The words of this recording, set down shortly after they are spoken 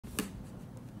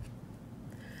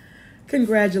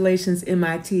Congratulations,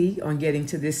 MIT, on getting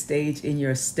to this stage in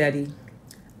your study.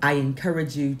 I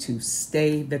encourage you to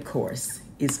stay the course.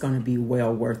 It's going to be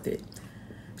well worth it.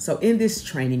 So in this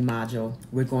training module,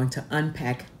 we're going to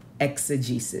unpack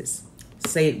exegesis.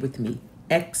 Say it with me.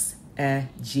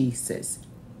 Exegesis.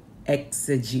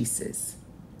 Exegesis.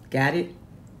 Got it?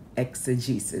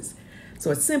 Exegesis.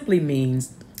 So it simply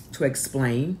means to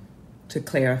explain, to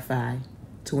clarify,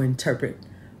 to interpret,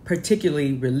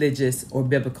 particularly religious or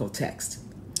biblical text.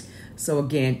 So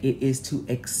again, it is to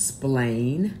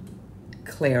explain,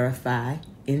 clarify,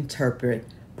 interpret,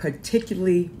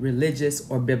 particularly religious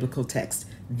or biblical text.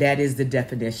 That is the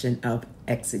definition of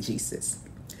exegesis.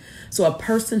 So a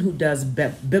person who does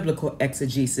biblical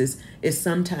exegesis is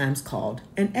sometimes called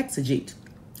an exegete.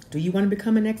 Do you want to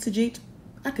become an exegete?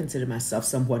 I consider myself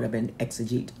somewhat of an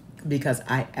exegete because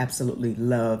I absolutely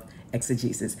love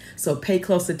exegesis. So pay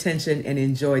close attention and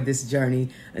enjoy this journey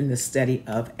in the study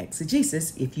of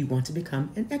exegesis if you want to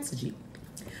become an exegete.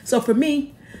 So for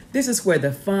me, this is where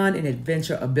the fun and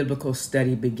adventure of biblical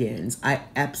study begins. I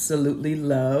absolutely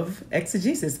love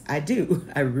exegesis. I do.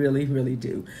 I really, really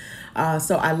do.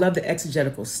 So I love the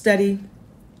exegetical study,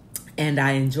 and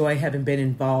I enjoy having been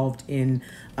involved in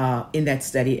that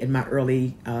study in my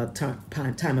early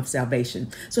time of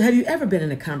salvation. So have you ever been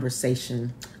in a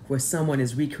conversation where someone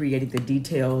is recreating the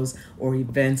details or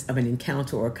events of an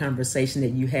encounter or conversation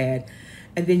that you had,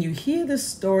 and then you hear the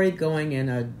story going in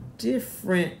a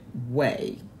different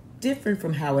way, different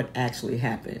from how it actually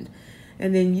happened?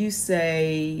 And then you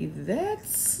say,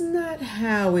 that's not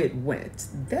how it went.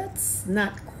 That's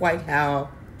not quite how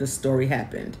the story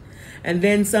happened. And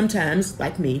then sometimes,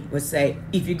 like me, would say,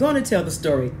 if you're going to tell the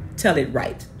story, tell it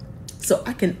right. So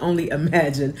I can only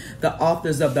imagine the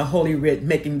authors of the Holy Writ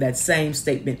making that same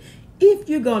statement. If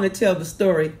you're going to tell the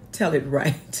story, tell it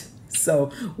right.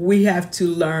 So we have to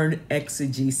learn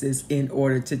exegesis in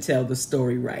order to tell the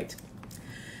story right.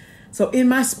 So in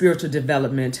my spiritual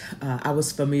development, I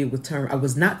was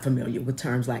not familiar with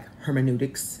terms like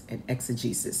hermeneutics and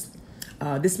exegesis.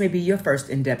 This may be your first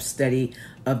in-depth study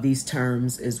of these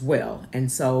terms as well.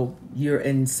 And so you're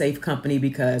in safe company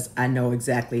because I know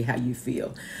exactly how you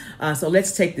feel. So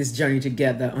let's take this journey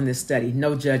together on this study.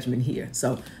 No judgment here.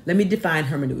 So let me define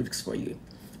hermeneutics for you.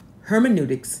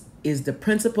 Hermeneutics is the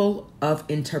principle of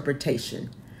interpretation,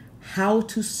 how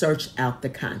to search out the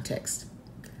context.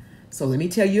 So let me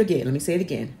tell you again, let me say it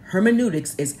again.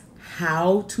 Hermeneutics is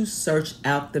how to search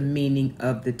out the meaning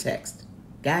of the text.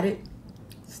 Got it?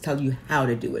 Let's tell you how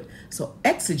to do it. So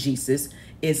exegesis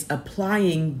is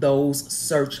applying those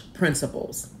search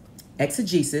principles.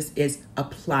 Exegesis is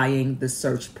applying the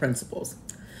search principles.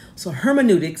 So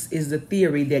hermeneutics is the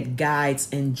theory that guides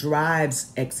and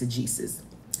drives exegesis.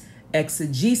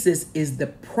 Exegesis is the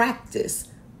practice,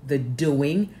 the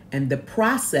doing, and the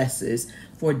processes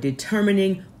for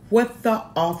determining what the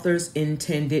author's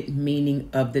intended meaning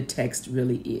of the text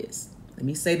really is. Let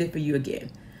me say that for you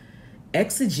again.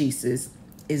 Exegesis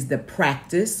is the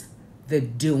practice, the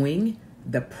doing,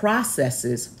 the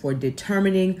processes for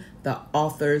determining the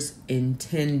author's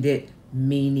intended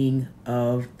meaning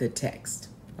of the text.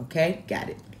 Okay, got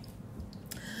it.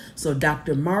 So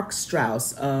Dr. Mark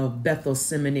Strauss of Bethel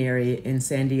Seminary in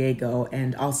San Diego,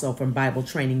 and also from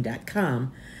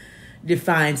BibleTraining.com,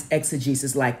 defines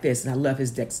exegesis like this, and I love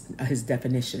his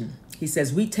definition. He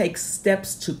says, we take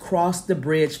steps to cross the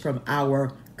bridge from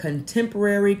our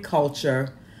contemporary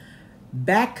culture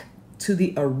back to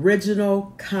the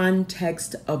original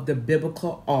context of the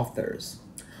biblical authors,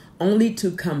 only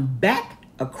to come back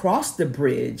across the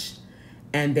bridge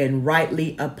and then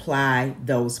rightly apply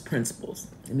those principles.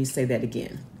 Let me say that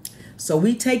again. So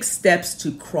we take steps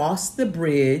to cross the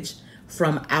bridge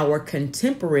from our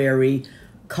contemporary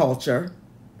culture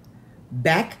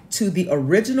back to the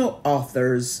original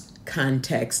author's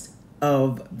context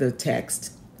of the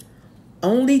text,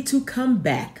 only to come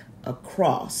back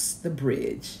across the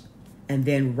bridge and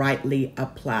then rightly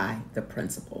apply the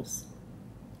principles.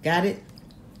 Got it?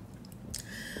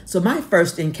 So my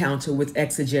first encounter with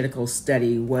exegetical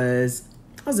study I was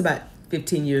about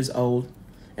 15 years old,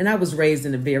 and I was raised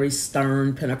in a very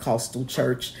stern Pentecostal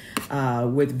church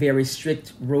with very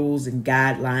strict rules and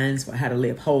guidelines for how to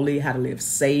live holy, how to live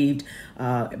saved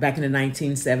back in the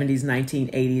 1970s,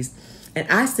 1980s. And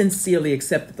I sincerely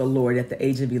accepted the Lord at the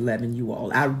age of 11, you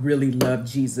all. I really loved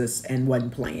Jesus and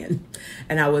wasn't playing.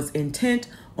 And I was intent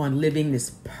on living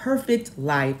this perfect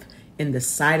life in the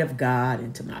sight of God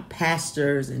and to my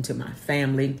pastors and to my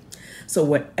family. So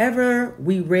whatever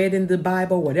we read in the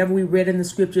Bible, whatever we read in the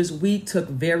scriptures, we took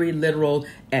very literal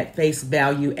at face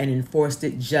value and enforced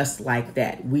it just like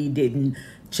that. We didn't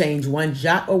change one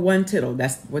jot or one tittle.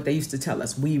 That's what they used to tell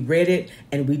us. We read it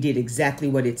and we did exactly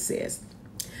what it says.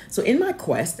 So in my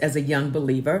quest as a young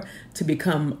believer to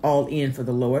become all in for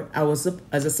the Lord, I was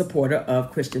as a supporter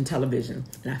of Christian television.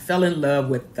 And I fell in love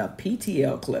with the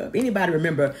PTL Club. Anybody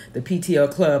remember the PTL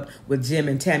Club with Jim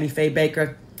and Tammy Faye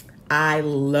Baker? I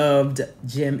loved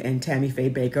Jim and Tammy Faye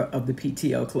Baker of the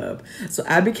PTL Club. So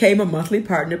I became a monthly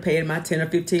partner, paying my $10 or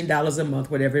 $15 a month,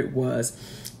 whatever it was.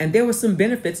 And there were some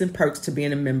benefits and perks to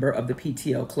being a member of the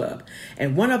PTL Club.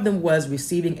 And one of them was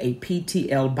receiving a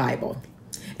PTL Bible.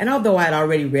 And although I'd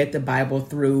already read the Bible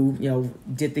through,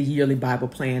 did the yearly Bible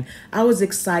plan, I was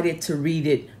excited to read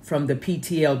it from the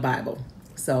PTL Bible.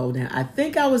 So now I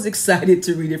think I was excited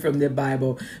to read it from the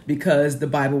Bible because the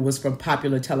Bible was from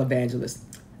popular televangelists.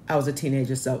 I was a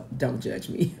teenager, so don't judge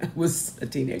me. I was a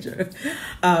teenager.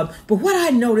 But what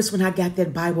I noticed when I got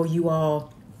that Bible, you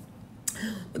all,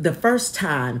 the first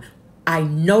time I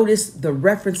noticed the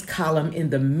reference column in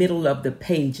the middle of the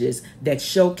pages that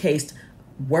showcased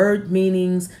word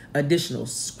meanings, additional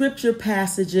scripture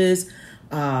passages,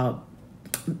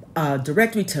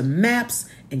 directory to maps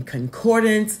and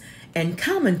concordance and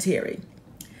commentary.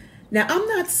 Now, I'm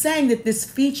not saying that this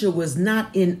feature was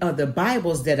not in other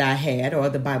Bibles that I had or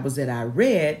other Bibles that I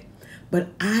read, but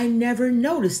I never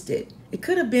noticed it. It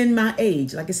could have been my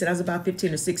age. Like I said, I was about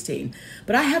 15 or 16.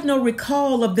 But I have no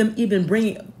recall of them even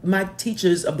bringing, my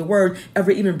teachers of the word,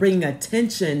 ever even bringing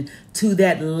attention to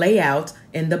that layout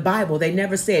in the Bible. They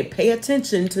never said, pay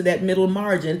attention to that middle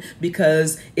margin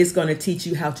because it's going to teach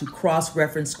you how to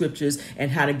cross-reference scriptures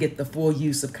and how to get the full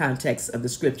use of context of the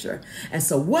scripture. And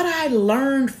so what I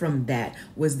learned from that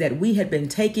was that we had been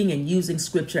taking and using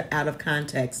scripture out of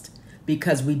context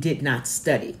because we did not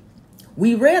study.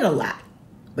 We read a lot,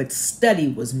 but study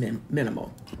was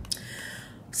minimal.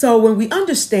 So when we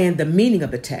understand the meaning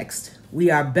of the text, we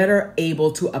are better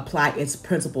able to apply its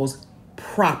principles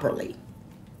properly.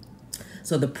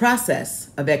 So the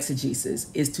process of exegesis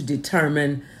is to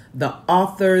determine the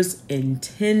author's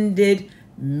intended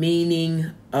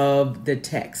meaning of the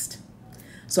text.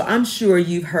 So I'm sure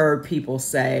you've heard people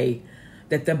say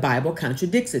that the Bible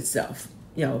contradicts itself.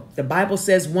 The Bible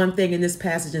says one thing in this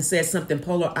passage and says something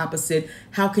polar opposite.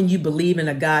 How can you believe in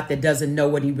a God that doesn't know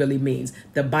what he really means?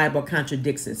 The Bible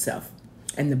contradicts itself,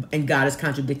 and God is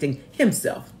contradicting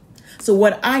himself. So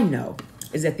what I know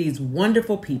is that these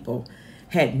wonderful people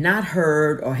had not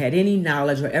heard or had any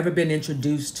knowledge or ever been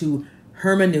introduced to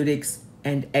hermeneutics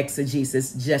and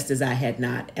exegesis, just as I had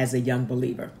not as a young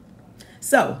believer.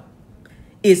 So,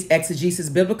 is exegesis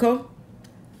biblical?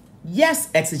 Yes,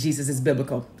 exegesis is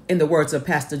biblical. In the words of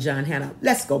Pastor John Hanna,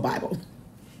 let's go Bible.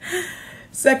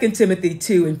 2 Timothy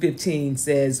 2:15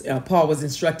 says, Paul was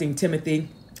instructing Timothy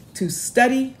to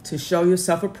study to show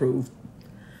yourself approved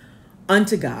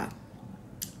unto God,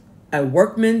 a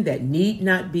workman that need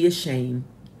not be ashamed,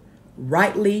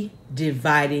 rightly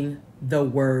dividing the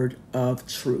word of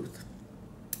truth.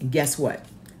 And guess what?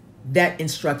 That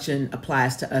instruction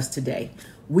applies to us today.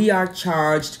 We are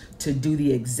charged to do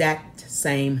the exact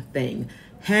same thing.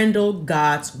 Handle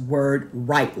God's word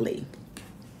rightly.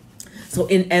 So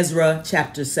in Ezra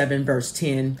chapter 7, verse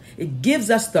 10, it gives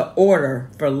us the order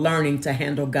for learning to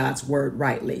handle God's word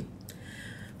rightly.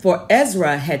 For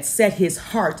Ezra had set his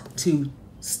heart to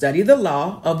study the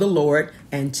law of the Lord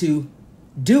and to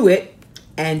do it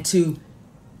and to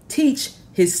teach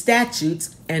his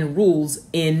statutes and rules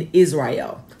in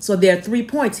Israel. So there are 3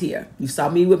 points here. You saw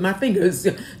me with my fingers.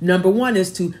 Number 1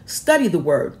 is to study the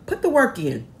word. Put the work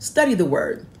in. Study the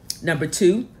word. Number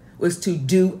 2 was to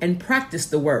do and practice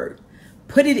the word.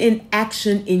 Put it in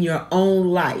action in your own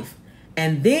life.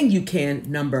 And then you can,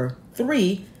 number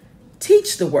 3,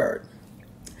 teach the word.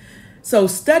 So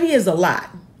study is a lot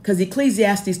because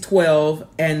Ecclesiastes 12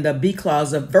 and the B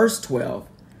clause of verse 12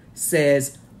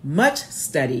 says, much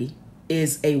study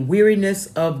is a weariness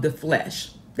of the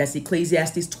flesh. That's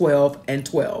Ecclesiastes 12 and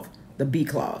 12, the B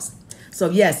clause. So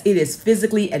yes, it is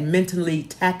physically and mentally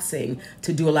taxing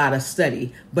to do a lot of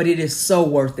study, but it is so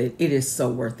worth it. It is so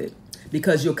worth it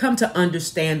because you'll come to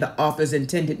understand the author's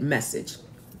intended message.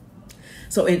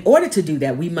 So in order to do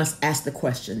that, we must ask the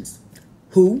questions: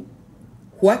 who,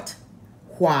 what,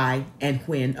 why, and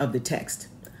when of the text.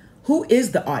 Who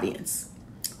is the audience?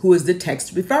 Who is the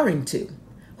text referring to?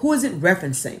 Who is it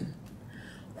referencing?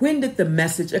 When did the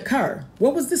message occur?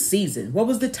 What was the season? What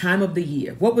was the time of the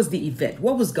year? What was the event?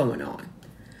 What was going on?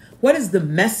 What is the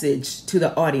message to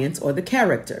the audience or the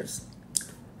characters?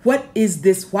 Why is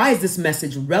this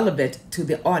message relevant to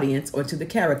the audience or to the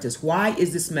characters? Why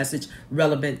is this message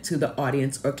relevant to the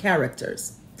audience or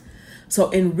characters?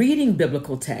 So in reading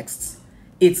biblical texts,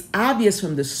 It's obvious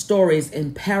from the stories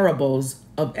and parables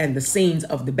and the scenes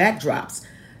of the backdrops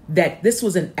that this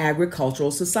was an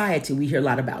agricultural society. We hear a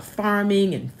lot about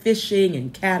farming and fishing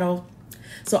and cattle.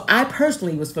 So I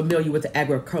personally was familiar with the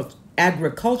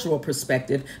agricultural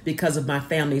perspective because of my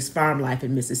family's farm life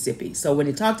in Mississippi. So when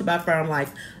he talked about farm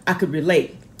life, I could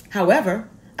relate. However,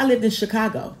 I lived in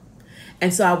Chicago,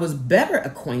 and so I was better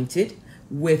acquainted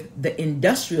with the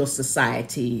industrial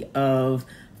society of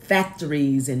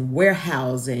factories and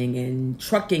warehousing and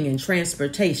trucking and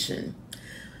transportation.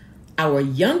 Our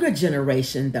younger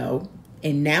generation, though,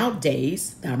 and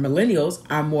nowadays, our millennials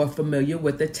are more familiar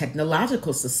with the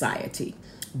technological society.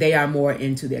 They are more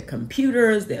into their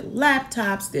computers, their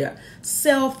laptops, their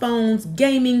cell phones,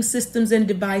 gaming systems and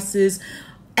devices,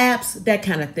 apps, that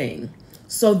kind of thing.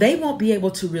 So they won't be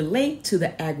able to relate to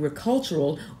the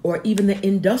agricultural or even the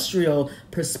industrial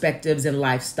perspectives and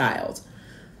lifestyles.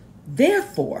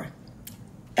 Therefore,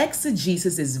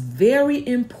 exegesis is very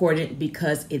important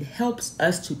because it helps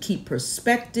us to keep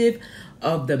perspective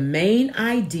of the main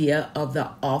idea of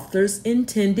the author's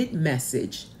intended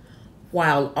message,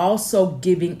 while also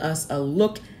giving us a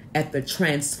look at the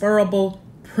transferable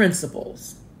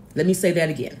principles. Let me say that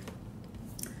again.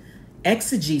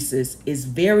 Exegesis is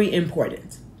very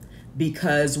important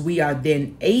because we are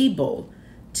then able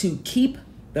to keep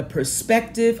the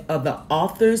perspective of the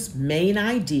author's main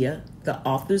idea, the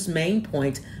author's main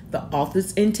point, the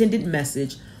author's intended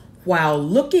message, while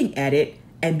looking at it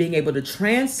and being able to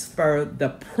transfer the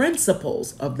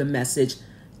principles of the message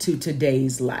to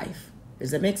today's life.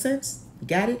 Does that make sense? You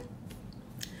got it?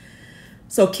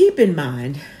 So keep in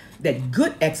mind that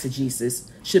good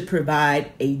exegesis should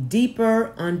provide a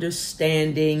deeper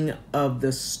understanding of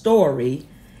the story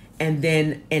and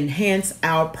then enhance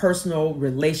our personal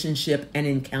relationship and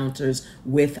encounters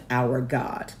with our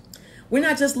God. We're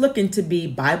not just looking to be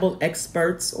Bible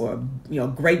experts or,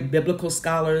 great biblical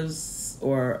scholars,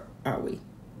 or are we?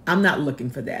 I'm not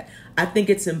looking for that. I think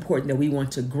it's important that we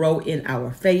want to grow in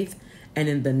our faith and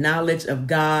in the knowledge of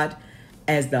God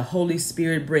as the Holy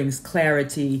Spirit brings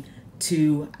clarity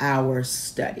to our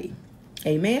study.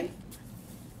 Amen.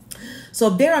 So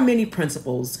there are many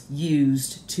principles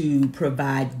used to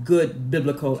provide good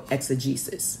biblical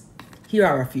exegesis. Here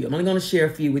are a few. I'm only going to share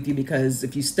a few with you because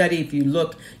if you study, if you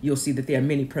look, you'll see that there are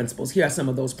many principles. Here are some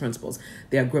of those principles.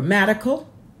 They're grammatical,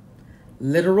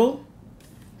 literal,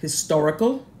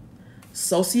 historical,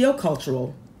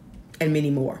 sociocultural, and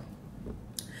many more.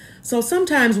 So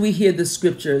sometimes we hear the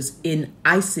scriptures in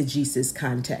eisegesis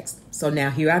context. So now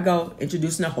here I go,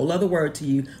 introducing a whole other word to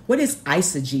you. What is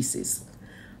eisegesis?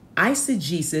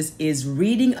 Eisegesis is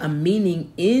reading a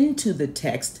meaning into the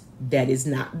text that is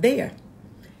not there.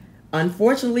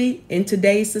 Unfortunately, in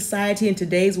today's society, in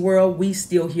today's world, we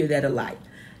still hear that a lot.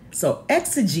 So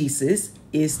exegesis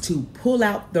is to pull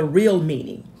out the real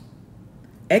meaning.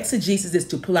 Exegesis is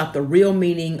to pull out the real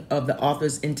meaning of the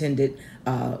author's intended,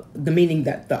 the meaning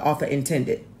that the author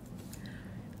intended.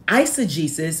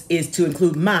 Eisegesis is to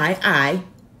include my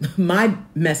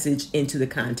message into the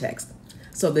context.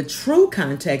 So the true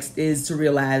context is to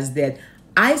realize that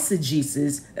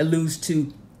eisegesis alludes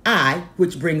to I,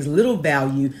 which brings little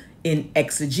value in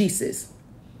exegesis.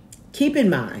 Keep in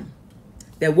mind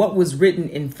that what was written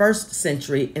in first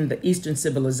century in the Eastern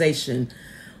civilization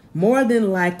more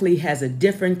than likely has a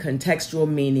different contextual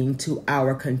meaning to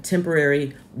our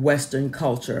contemporary Western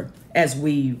culture, as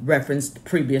we referenced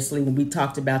previously when we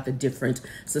talked about the different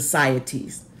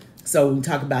societies. So we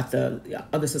talk about the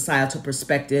other societal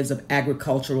perspectives of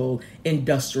agricultural,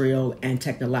 industrial, and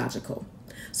technological.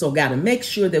 So got to make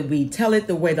sure that we tell it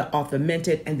the way the author meant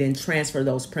it and then transfer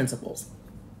those principles.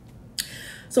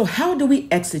 So how do we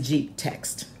exegete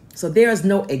text? So there is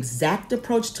no exact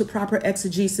approach to proper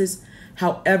exegesis.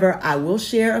 However, I will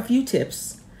share a few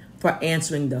tips for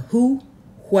answering the who,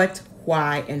 what,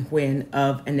 why, and when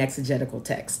of an exegetical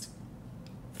text.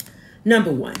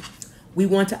 Number one, we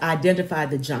want to identify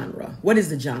the genre. What is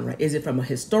the genre? Is it from a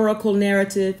historical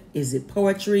narrative? Is it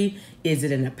poetry? Is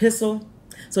it an epistle?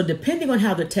 So depending on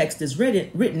how the text is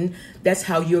written, that's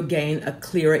how you'll gain a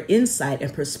clearer insight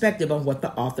and perspective on what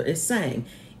the author is saying.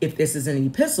 If this is an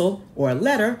epistle or a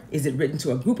letter, is it written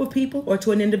to a group of people or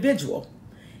to an individual?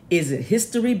 Is it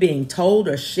history being told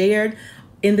or shared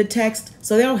in the text?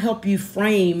 So that'll help you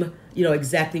frame,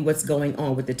 exactly what's going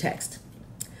on with the text.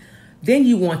 Then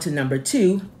you want to, number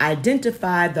two,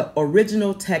 identify the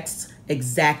original text's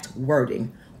exact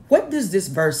wording. What does this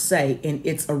verse say in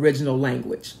its original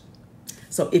language?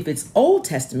 So if it's Old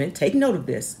Testament, take note of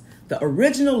this. The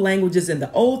original languages in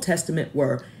the Old Testament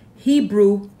were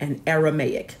Hebrew and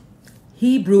Aramaic.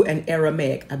 Hebrew and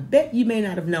Aramaic. I bet you may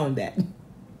not have known that.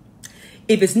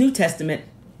 If it's New Testament,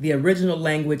 the original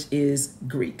language is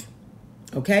Greek.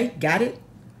 Okay, got it?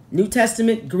 New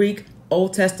Testament, Greek,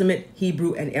 Old Testament,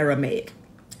 Hebrew, and Aramaic.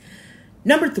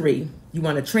 Number 3, you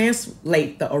want to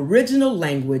translate the original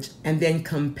language and then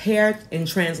compare in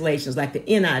translations like the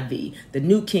NIV, the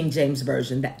New King James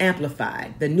Version, the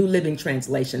Amplified, the New Living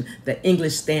Translation, the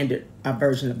English Standard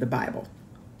Version of the Bible.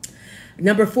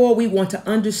 Number 4, we want to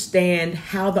understand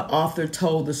how the author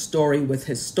told the story with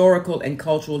historical and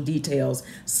cultural details,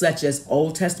 such as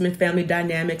Old Testament family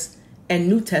dynamics and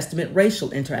New Testament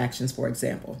racial interactions, for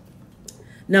example.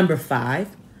 Number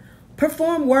 5,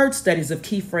 perform word studies of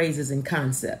key phrases and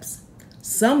concepts.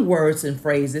 Some words and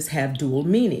phrases have dual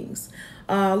meanings.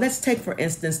 Let's take, for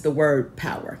instance, the word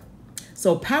power.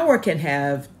 So power can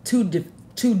have two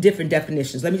different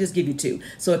definitions. Let me just give you 2.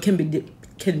 So it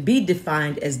can be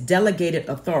defined as delegated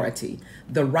authority,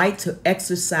 the right to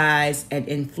exercise and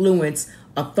influence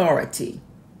authority.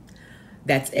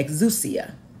 That's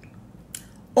exousia.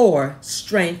 Or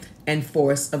strength and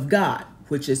force of God,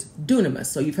 which is dunamis.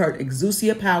 So you've heard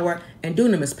exousia power and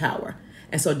dunamis power.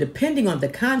 And so depending on the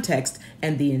context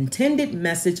and the intended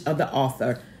message of the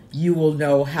author, you will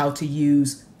know how to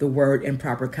use the word in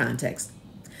proper context.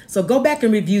 So go back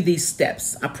and review these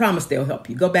steps. I promise they'll help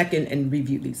you. Go back and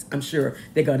review these. I'm sure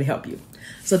they're going to help you.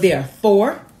 So there are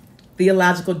 4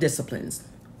 theological disciplines.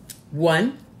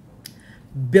 1,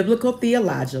 biblical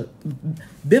theology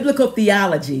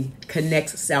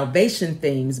connects salvation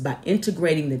themes by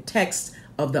integrating the texts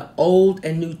of the Old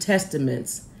and New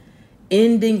Testaments,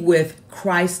 ending with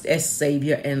Christ as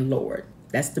Savior and Lord.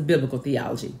 That's the biblical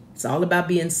theology. It's all about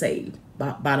being saved,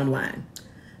 bottom line.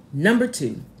 Number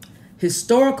 2,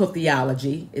 historical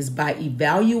theology is by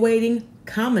evaluating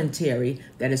commentary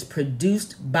that is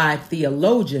produced by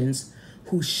theologians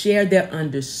who share their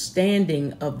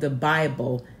understanding of the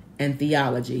Bible and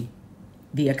theology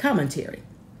via commentary.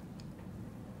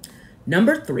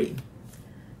 Number 3,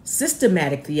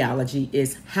 systematic theology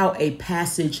is how a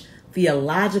passage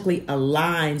theologically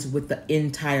aligns with the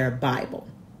entire Bible.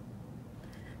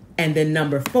 And then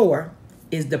number 4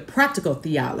 is the practical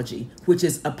theology, which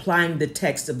is applying the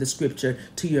text of the scripture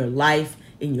to your life,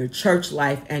 in your church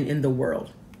life, and in the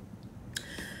world.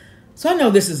 So I know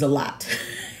this is a lot.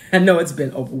 I know it's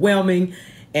been overwhelming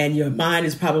and your mind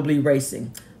is probably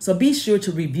racing. So be sure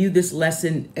to review this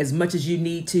lesson as much as you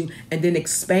need to and then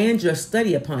expand your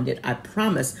study upon it. I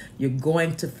promise you're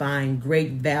going to find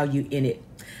great value in it,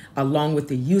 along with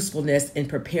the usefulness in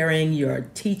preparing your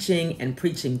teaching and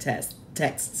preaching texts.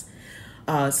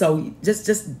 So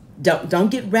just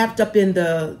don't get wrapped up in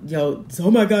the,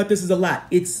 oh my God, this is a lot.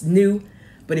 It's new.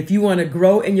 But if you want to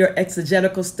grow in your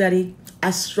exegetical study,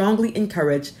 I strongly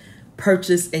encourage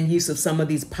purchase and use of some of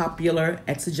these popular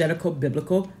exegetical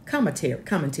biblical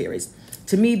commentaries.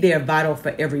 To me, they're vital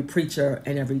for every preacher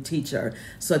and every teacher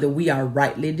so that we are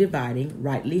rightly dividing,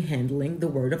 rightly handling the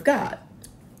Word of God.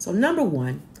 So number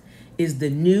 1 is the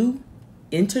New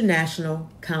International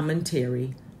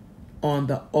Commentary on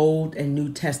the Old and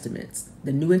New Testaments.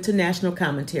 The New International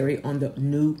Commentary on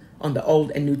the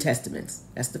Old and New Testaments.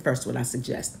 That's the first one I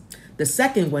suggest. The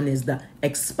second one is the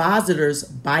Expositor's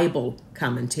Bible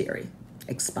Commentary.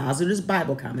 Expositor's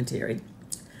Bible Commentary.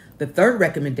 The third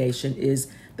recommendation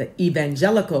is the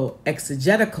Evangelical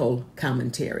Exegetical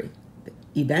Commentary. The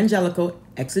Evangelical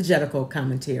Exegetical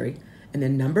Commentary. And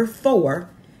then number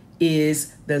 4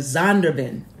 is the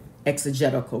Zondervan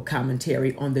Exegetical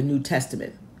Commentary on the New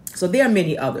Testament. So there are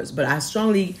many others, but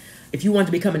if you want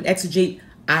to become an exegete,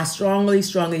 I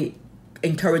strongly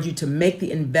encourage you to make the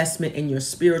investment in your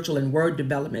spiritual and word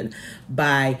development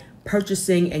by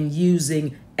purchasing and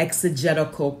using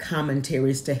exegetical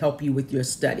commentaries to help you with your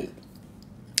study.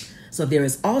 So there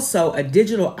is also a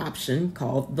digital option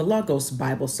called the Logos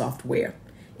Bible software.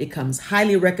 It comes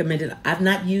highly recommended. I've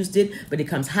not used it, but it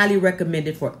comes highly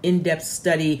recommended for in-depth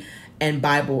study and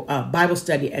Bible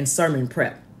study and sermon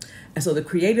prep. And so the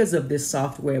creators of this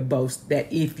software boast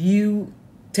that if you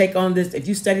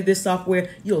study this software,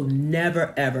 you'll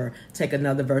never, ever take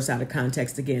another verse out of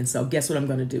context again. So guess what I'm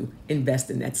going to do?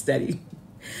 Invest in that study.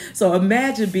 So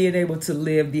imagine being able to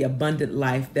live the abundant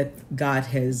life that God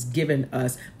has given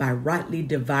us by rightly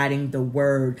dividing the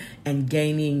word and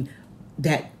gaining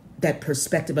that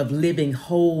perspective of living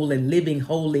whole and living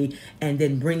holy and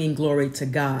then bringing glory to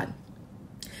God.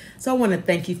 So I want to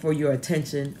thank you for your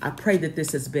attention. I pray that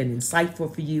this has been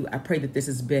insightful for you. I pray that this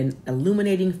has been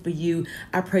illuminating for you.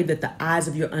 I pray that the eyes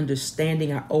of your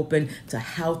understanding are open to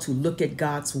how to look at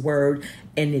God's word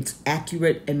in its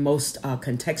accurate and most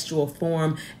contextual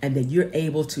form, and that you're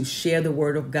able to share the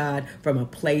word of God from a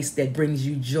place that brings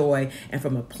you joy and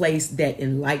from a place that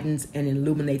enlightens and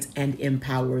illuminates and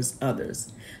empowers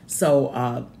others.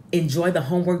 So enjoy the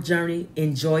homework journey,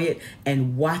 enjoy it,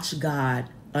 and watch God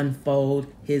unfold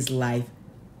his life,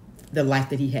 the life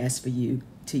that he has for you,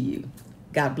 to you.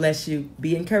 God bless you.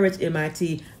 Be encouraged,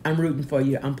 MIT. I'm rooting for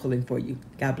you. I'm pulling for you.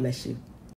 God bless you.